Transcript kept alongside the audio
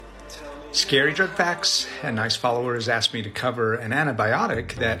Scary drug facts. A nice follower has asked me to cover an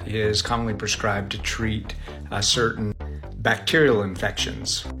antibiotic that is commonly prescribed to treat certain bacterial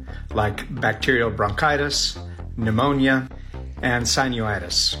infections like bacterial bronchitis, pneumonia, and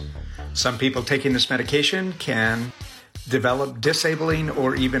sinusitis. Some people taking this medication can develop disabling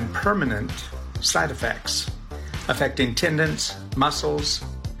or even permanent side effects affecting tendons, muscles,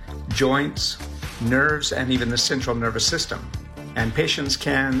 joints, nerves, and even the central nervous system. And patients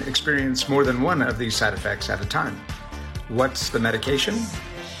can experience more than one of these side effects at a time. What's the medication?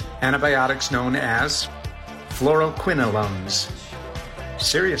 Antibiotics known as Fluoroquinolones.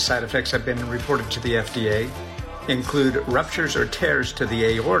 Serious side effects have been reported to the FDA, include ruptures or tears to the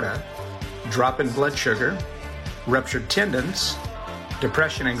aorta, drop in blood sugar, ruptured tendons,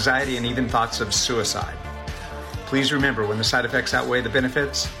 depression, anxiety, and even thoughts of suicide. Please remember, when the side effects outweigh the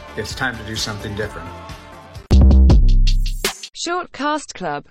benefits, it's time to do something different. Shortcast Club